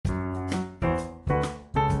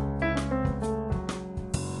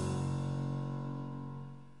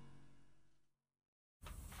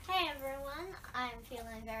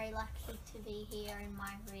lucky to be here in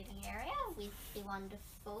my reading area with the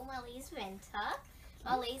wonderful Marlies Venter.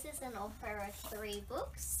 Marlies is an author of 3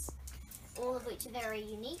 books, all of which are very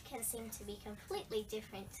unique and seem to be completely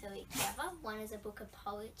different to each other. One is a book of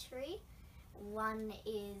poetry, one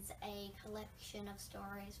is a collection of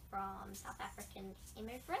stories from South African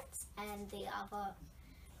immigrants, and the other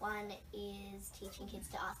one is teaching kids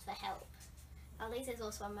to ask for help. Marlies is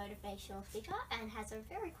also a motivational figure and has a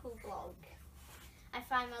very cool blog. I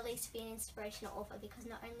find Marlies to be an inspirational author because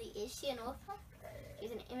not only is she an author,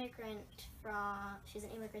 she's an immigrant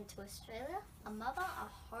to Australia, a mother,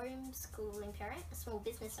 a homeschooling parent, a small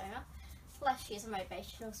business owner, plus she's a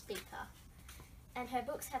motivational speaker. And her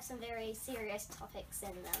books have some very serious topics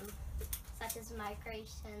in them, such as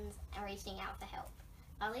migrations and reaching out for help.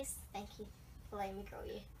 Marlies, thank you for letting me grow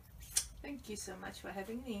you. Thank you so much for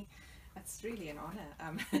having me. That's really an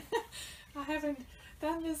honour. I haven't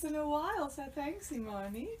done this in a while, so thanks,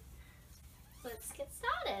 Imani. Let's get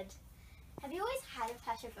started. Have you always had a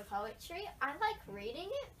passion for poetry? I like reading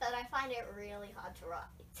it, but I find it really hard to write.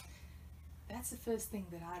 That's the first thing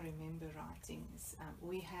that I remember writing.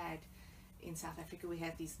 We had, in South Africa, we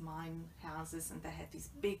had these mine houses and they had these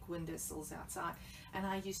big windowsills outside, and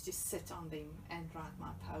I used to sit on them and write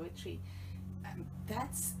my poetry.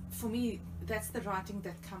 That's, for me, that's the writing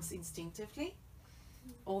that comes instinctively.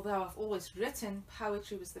 Although I've always written,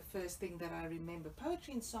 poetry was the first thing that I remember.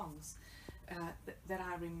 Poetry and songs that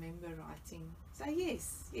I remember writing. So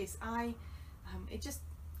yes, it's a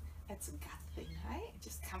gut thing, hey? It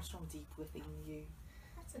just comes from deep within you.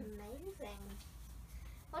 That's amazing.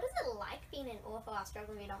 What is it like being an author while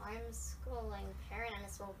struggling with a homeschooling parent and a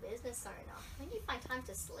small business owner? When do you find time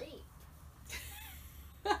to sleep?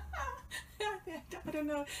 I don't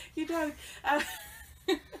know. You don't. I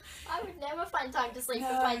would never find time to sleep if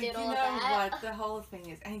I did all of that. You know what the whole thing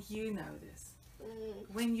is, and you know this.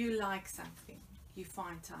 When you like something, you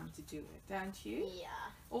find time to do it, don't you? Yeah.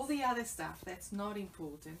 All the other stuff that's not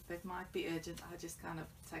important, that might be urgent, I just kind of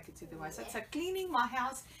take it to the wayside. So cleaning my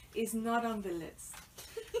house is not on the list.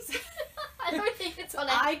 I don't think it's on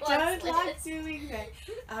I anyone's don't like list. doing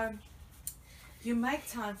that. You make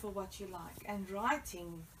time for what you like, and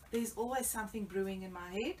writing, there's always something brewing in my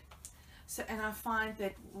head. So, and I find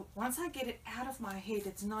that once I get it out of my head,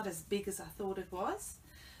 it's not as big as I thought it was.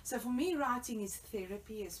 So for me, writing is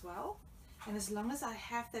therapy as well. And as long as I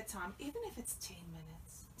have that time, even if it's 10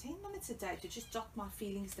 minutes a day to just jot my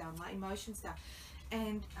feelings down, my emotions down,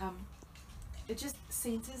 and it just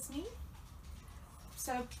centers me.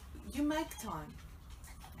 So you make time.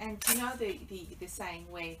 And you know the saying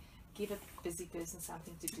where give a busy person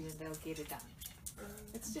something to do and they'll get it done.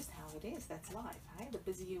 It's just how it is. That's life, hey? The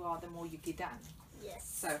busier you are, the more you get done. Yes.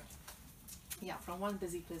 So, yeah, from one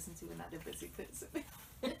busy person to another busy person.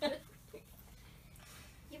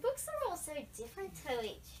 Your books are all so different to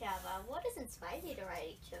each other. What has inspired you to write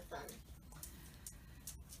each of them?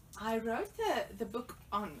 I wrote the book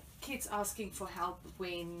on kids asking for help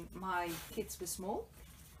when my kids were small.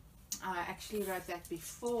 I actually wrote that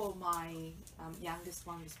before my youngest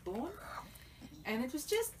one was born. And it was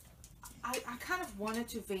just, I kind of wanted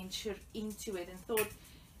to venture into it and thought,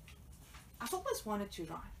 I've always wanted to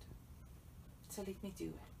write, so let me do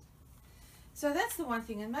it. So that's the one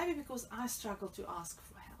thing, and maybe because I struggle to ask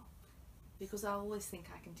for help, because I always think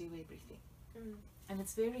I can do everything. And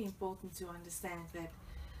it's very important to understand that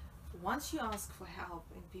once you ask for help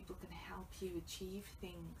and people can help you achieve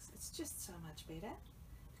things, it's just so much better,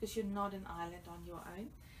 because you're not an island on your own.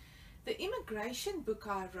 The immigration book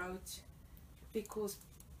I wrote because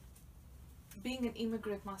being an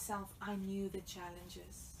immigrant myself, I knew the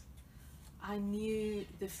challenges. I knew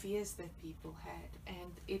the fears that people had,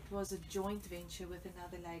 and it was a joint venture with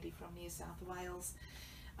another lady from near South Wales,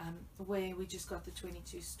 where we just got the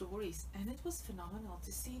 22 stories, and it was phenomenal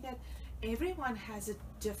to see that everyone has a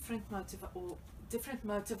different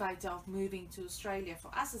motivator of moving to Australia.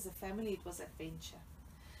 For us as a family, it was adventure.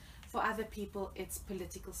 For other people, it's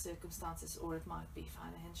political circumstances, or it might be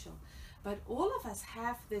financial. But all of us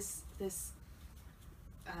have this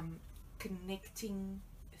connecting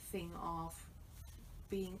thing of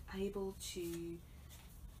being able to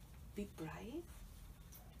be brave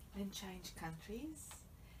and change countries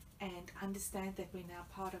and understand that we're now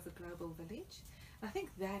part of a global village. I think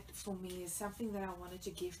that for me is something that I wanted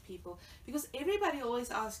to give people, because everybody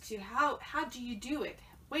always asks you, how do you do it?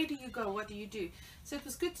 Where do you go? What do you do? So it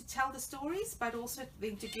was good to tell the stories, but also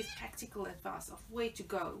then to give practical advice of where to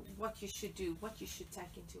go, what you should do, what you should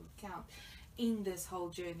take into account in this whole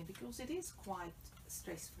journey, because it is quite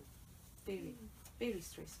stressful, very, very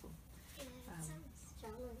stressful. Yeah, it sounds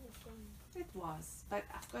challenging. It was, but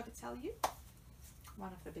I've got to tell you,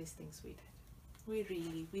 one of the best things we did. We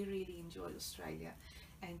really enjoyed Australia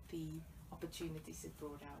and the opportunities it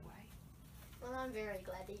brought our way. Well, I'm very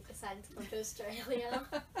glad that you decided to come to Australia.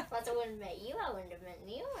 If I wouldn't have met you, I wouldn't have met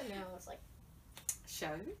Neil, and then I was like,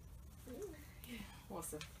 Show. mm.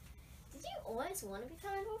 Awesome. Did you always want to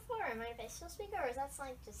become an author or a motivational speaker, or is that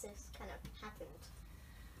something just kind of happened?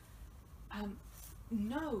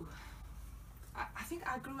 No. I think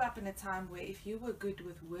I grew up in a time where if you were good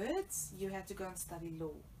with words, you had to go and study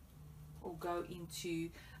law or go into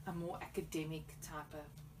a more academic type of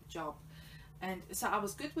job. And so I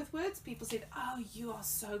was good with words. People said, oh, you are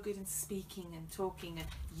so good in speaking and talking and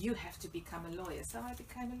you have to become a lawyer. So I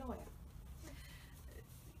became a lawyer.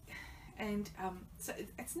 And so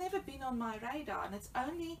it's never been on my radar, and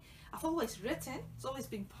I've always written, it's always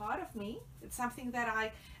been part of me. It's something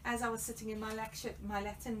that as I was sitting in my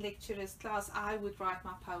Latin lecturer's class, I would write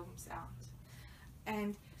my poems out.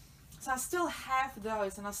 And so I still have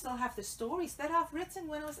those, and I still have the stories that I've written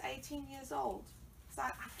when I was 18 years old. So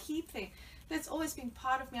I keep them. That's always been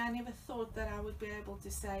part of me. I never thought that I would be able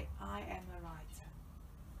to say, I am a writer.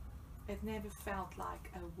 It never felt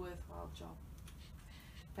like a worthwhile job.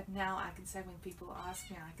 But now I can say, when people ask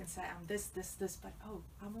me, I can say I'm this, but oh,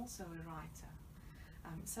 I'm also a writer.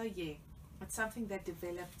 So yeah, it's something that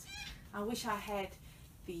developed. I wish I had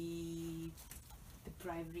the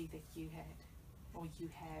bravery that you had, or you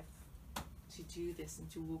have, to do this and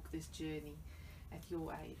to walk this journey at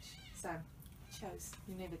your age. So it shows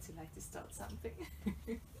you're never too late to start something.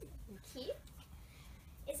 Thank you.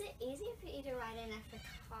 Is it easier for you to write in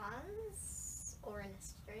Afrikaans or in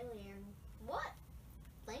Australian? What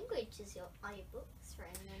languages are your books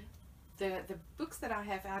written in? The books that I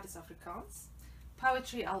have out is Afrikaans.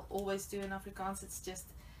 Poetry I'll always do in Afrikaans.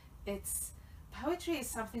 Poetry is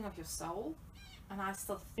something of your soul, and I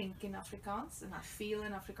still think in Afrikaans, and I feel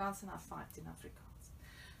in Afrikaans, and I fight in Afrikaans.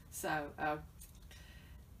 So,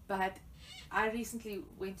 but I recently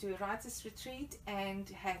went to a writer's retreat and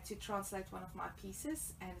had to translate one of my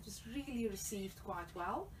pieces, and it was really received quite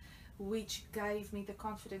well, which gave me the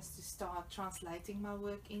confidence to start translating my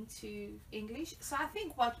work into English. So I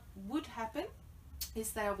think what would happen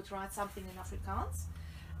is that I would write something in Afrikaans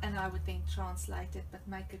and I would then translate it but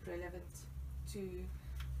make it relevant to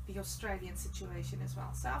the Australian situation as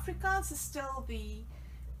well. So Afrikaans is still the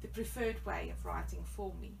preferred way of writing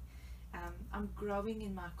for me. I'm growing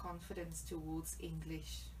in my confidence towards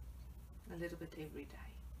English a little bit every day.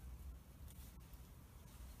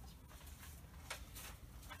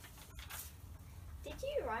 Did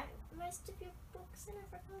you write most of your books in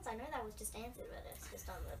Afrikaans? I know that was just answered, but it's just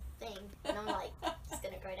on the thing. And I'm like, just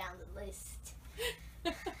going to go down the list.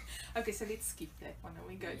 Okay, so let's skip that one and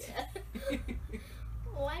we go Yeah.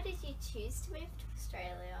 Why did you choose to move to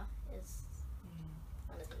Australia? Is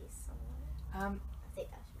one of these somewhere? I think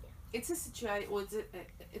that should be. It's a situation, or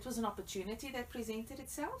it was an opportunity that presented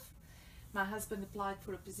itself. My husband applied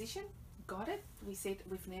for a position, got it. We said,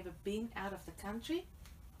 we've never been out of the country,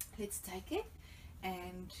 let's take it.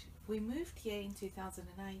 And we moved here in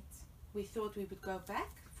 2008. We thought we would go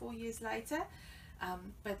back 4 years later,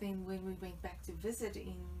 but then when we went back to visit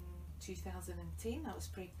in 2010, I was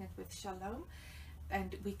pregnant with Shalom,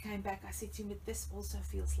 and we came back. I said to him, this also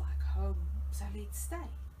feels like home, so let's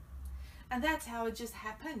stay. And that's how it just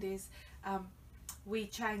happened. Is we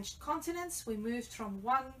changed continents. We moved from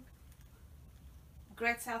one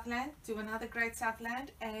Great Southland to another Great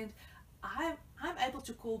Southland, and I'm able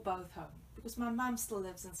to call both home, because my mum still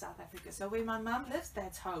lives in South Africa. So where my mum lives,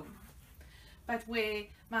 that's home. But where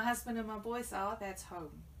my husband and my boys are, that's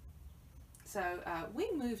home. So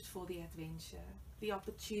we moved for the adventure, the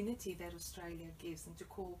opportunity that Australia gives, and to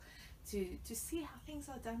call, to see how things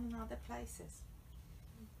are done in other places.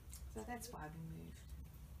 So that's why we moved.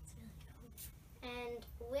 It's really cool. And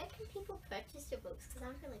where can people purchase your books? Because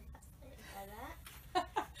I'm really fascinated by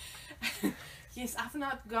that. Yes, I've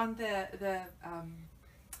not gone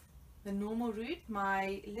the normal route.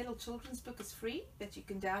 My little children's book is free, that you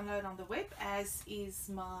can download on the web, as is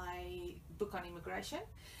my book on immigration.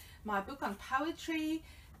 My book on poetry,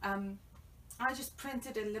 I just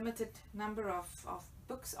printed a limited number of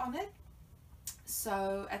books on it.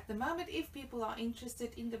 So at the moment, if people are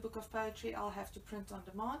interested in the book of poetry, I'll have to print on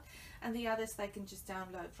demand, and the others they can just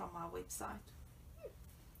download from my website.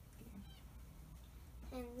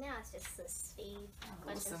 And now it's just this feed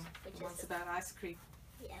questions, Awesome. which One's is about ice cream.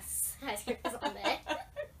 yes, ice cream is on there.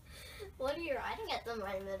 What are you writing at the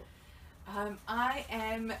moment? I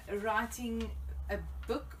am writing a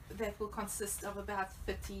book that will consist of about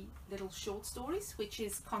 30 little short stories, which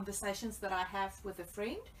is conversations that I have with a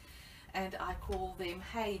friend, and I call them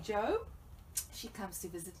Hey Joe. she comes to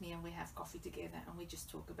visit me and we have coffee together and we just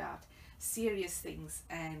talk about serious things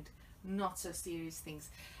and not so serious things.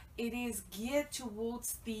 It is geared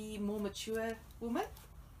towards the more mature woman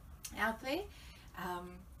out there,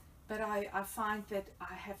 but I find that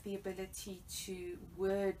I have the ability to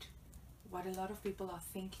word what a lot of people are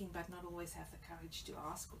thinking but not always have the courage to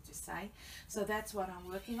ask or to say. So that's what I'm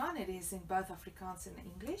working on. It is in both Afrikaans and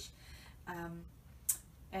English,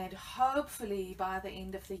 and hopefully by the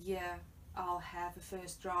end of the year I'll have a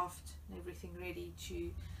first draft and everything ready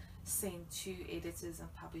to send to editors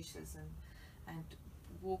and publishers, and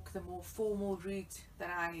walk the more formal route that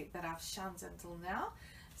I've shunned until now.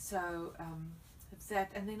 So that,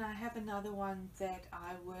 and then I have another one that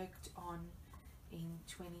I worked on in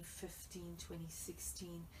 2015,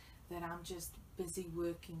 2016 that I'm just busy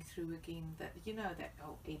working through again. That, you know, that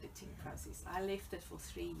whole editing process. I left it for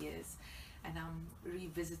 3 years and I'm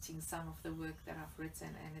revisiting some of the work that I've written,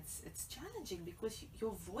 and it's challenging because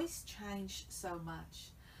your voice changed so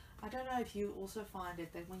much. I don't know if you also find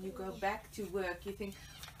it that when you go back to work you think,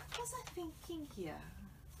 what was I thinking here?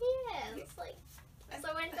 Yeah, it's like, so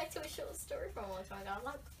I went back to a short story from a long time ago. I'm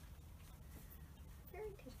like,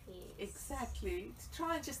 very confused. Exactly. To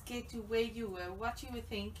try and just get to where you were, what you were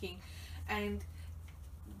thinking. And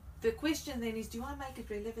the question then is, do I make it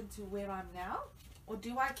relevant to where I'm now? Or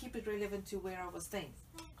do I keep it relevant to where I was then?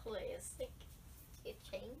 Exactly. It's like, it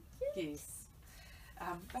changes. Yes.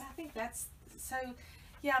 But I think that's, so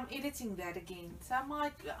yeah, I'm editing that again. So I'm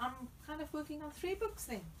kind of working on 3 books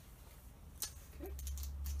then. Good.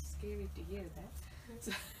 Scary to hear that.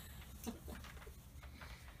 So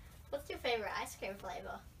What's your favorite ice cream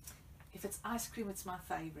flavor? if it's ice cream, it's my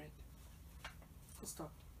favorite. Full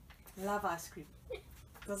stop. Love ice cream.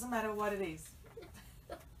 Doesn't matter what it is.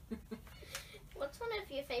 What's one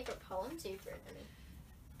of your favorite poems you've written?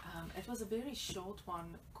 It was a very short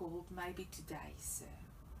one called Maybe Today, Sir.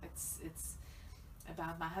 It's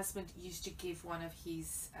about, my husband used to give one of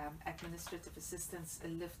his administrative assistants a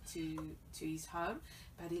lift to his home,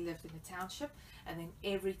 but he lived in a township, and then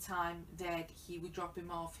every time that he would drop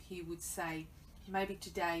him off he would say, maybe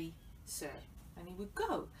today, sir, and he would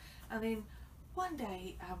go. And then one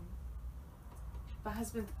day my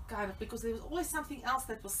husband kind of, because there was always something else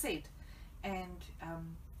that was said, and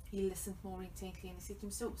he listened more intently, and he said to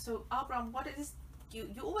him, so Abraham, what it is, you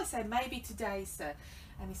always say maybe today, sir.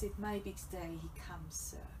 And he said, maybe today he comes,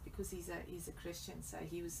 sir, because he's a Christian, so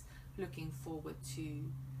he was looking forward to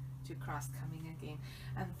Christ coming again.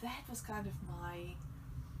 And that was kind of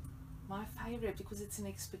my favorite, because it's an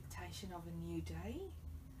expectation of a new day.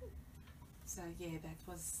 So yeah,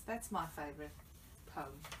 that's my favorite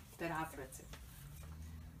poem that I've written.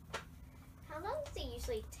 How long does it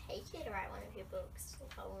usually take you to write one of your books or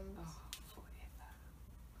poems? Oh, forever.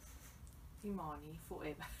 Imani,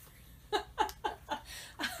 forever.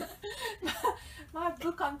 My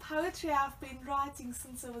book on poetry I've been writing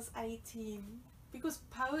since I was 18, because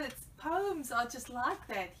poems are just like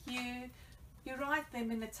that. You write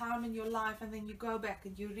them in a time in your life, and then you go back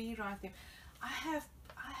and you rewrite them. I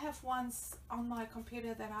have ones on my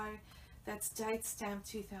computer that's date stamped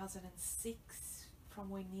 2006 from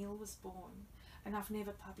when Neil was born, and I've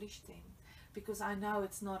never published them because I know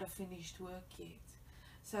it's not a finished work yet.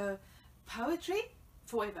 So poetry,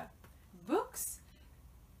 forever. Books,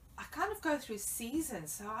 I kind of go through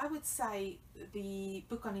seasons. So I would say the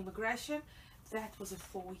book on immigration, that was a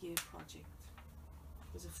 4-year project.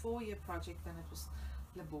 It was a 4-year project, and it was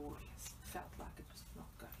laborious. Felt like it was not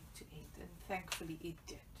going to end, and thankfully it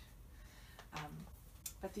did.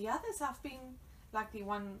 But the others I've been, like the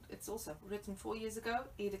one, it's also written 4 years ago,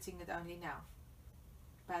 editing it only now.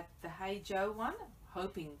 But the Hey Joe one,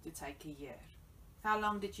 hoping to take a year. How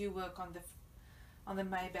long did you work on the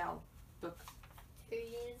Maybell book? 2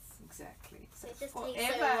 years. Exactly. So it just forever.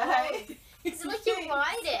 takes so long. It's like you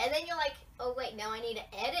write it, and then you're like, oh wait, now I need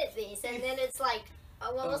to edit this, and then it's like,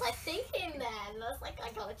 oh, what was I thinking then? And I was like,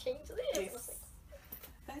 I gotta change this. Yes. And I was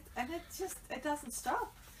like, And it doesn't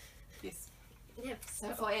stop. Yes. never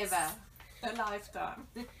So stops. forever. A lifetime.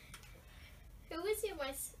 Who was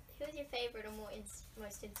your favorite or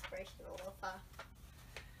most inspirational author?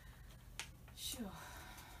 Sure.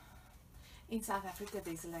 In South Africa,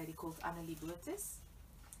 there's a lady called Annelie Botha.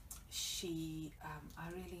 She, I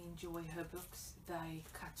really enjoy her books. They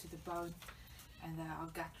cut to the bone, and they are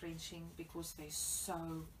gut-wrenching because they're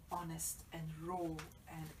so honest and raw,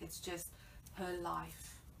 and it's just her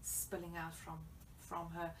life spilling out from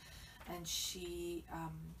her. And she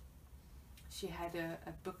had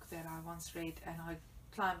a book that I once read, and I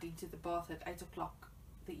climbed into the bath at 8 o'clock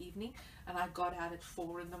the evening, and I got out at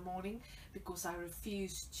 4 in the morning because I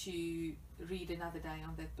refused to read another day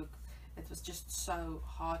on that book. it was just so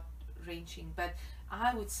heart wrenching. But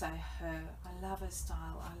I would say her, I love her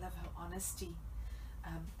style, I love her honesty,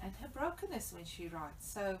 and her brokenness when she writes.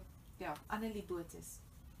 So yeah, Annelie Botha.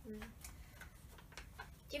 Mm.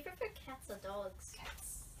 Do you prefer cats or dogs?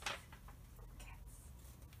 Cats. Cats.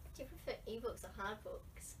 Do you prefer ebooks or hard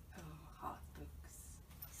books? Oh, hard books.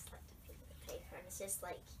 Just like to pick up the paper and it's just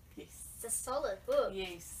like, Yes. it's a solid book.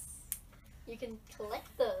 Yes. You can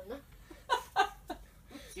collect them.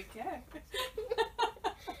 You can.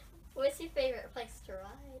 What's your favourite place to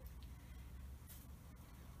write?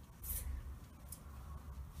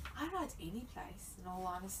 I write any place, in all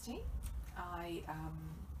honesty. I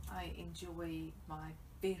enjoy my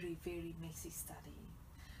very, very messy study,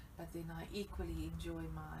 but then I equally enjoy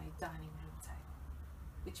my dining room table,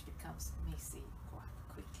 which becomes messy quite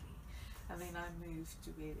quickly, and then I move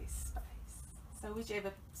to where there's space. So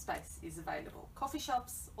whichever space is available. Coffee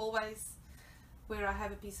shops, always, where I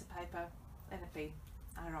have a piece of paper and a pen,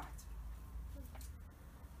 I write.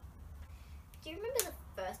 Do you remember the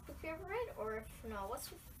first book you ever read? Or if not,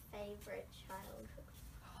 what's your favourite childhood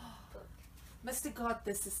book? Mr. God,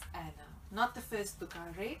 This Is Anna. Not the first book I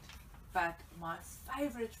read, but my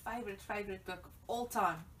favorite book of all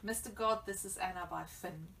time. Mr. God, This Is Anna by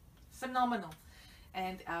Finn. Phenomenal.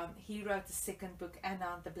 And he wrote the second book,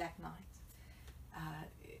 Anna the Black Knight.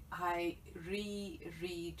 I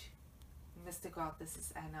reread Mr. God, This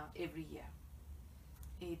Is Anna every year.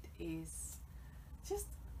 It is just,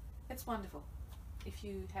 it's wonderful. If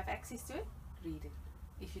you have access to it, read it.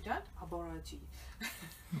 If you don't, I'll borrow it to you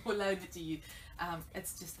or loan it to you.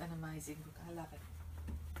 It's just an amazing book. I love it.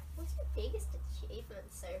 What's your biggest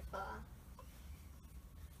achievement so far?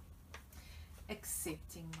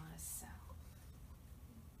 Accepting myself.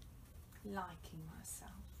 Liking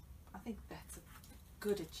myself. I think that's a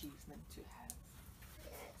good achievement to have.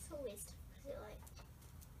 Yeah, it's always tough,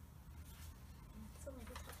 it's always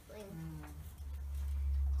a tough thing.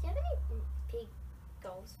 Do you have any big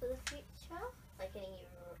goals for the future? Like any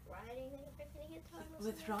writing that you're hoping to get done?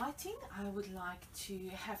 With writing, I would like to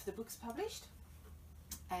have the books published,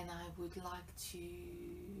 and I would like to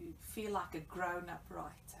feel like a grown-up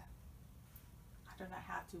writer. I don't know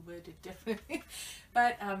how to word it differently,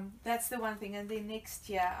 but that's the one thing. And then next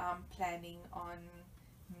year I'm planning on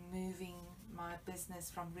moving my business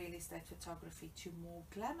from real estate photography to more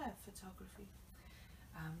glamour photography.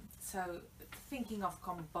 So thinking of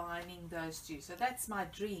combining those two. So that's my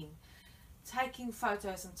dream. Taking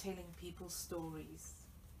photos and telling people stories.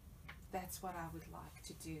 That's what I would like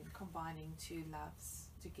to do, combining two loves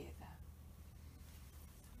together.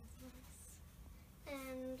 Nice.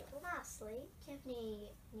 And lastly, do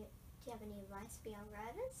you have any advice for young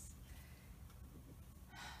writers?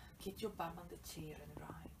 Get your bum on the chair and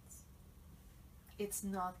write. It's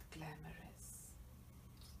not glamorous.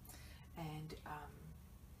 And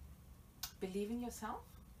believe in yourself,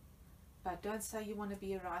 but don't say you want to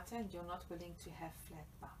be a writer and you're not willing to have flat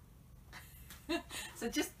bum. So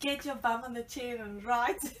just get your bum on the chair and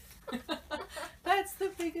write. That's the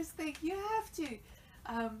biggest thing. You have to.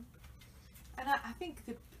 And I think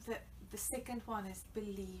the second one is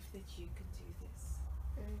believe that you can do this.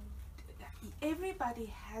 Everybody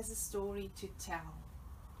has a story to tell.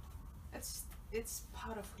 It's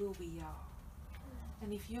part of who we are.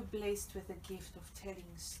 And if you're blessed with the gift of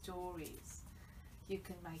telling stories, you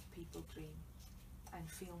can make people dream and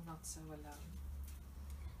feel not so alone.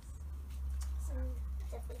 So I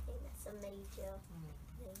definitely think that's a major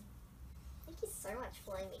thing. Thank you so much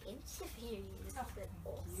for letting me interview you. This has been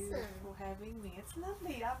awesome. Thank you for having me. It's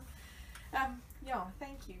lovely. Yeah,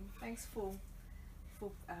 thank you. Thanks for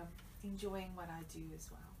enjoying what I do as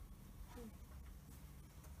well.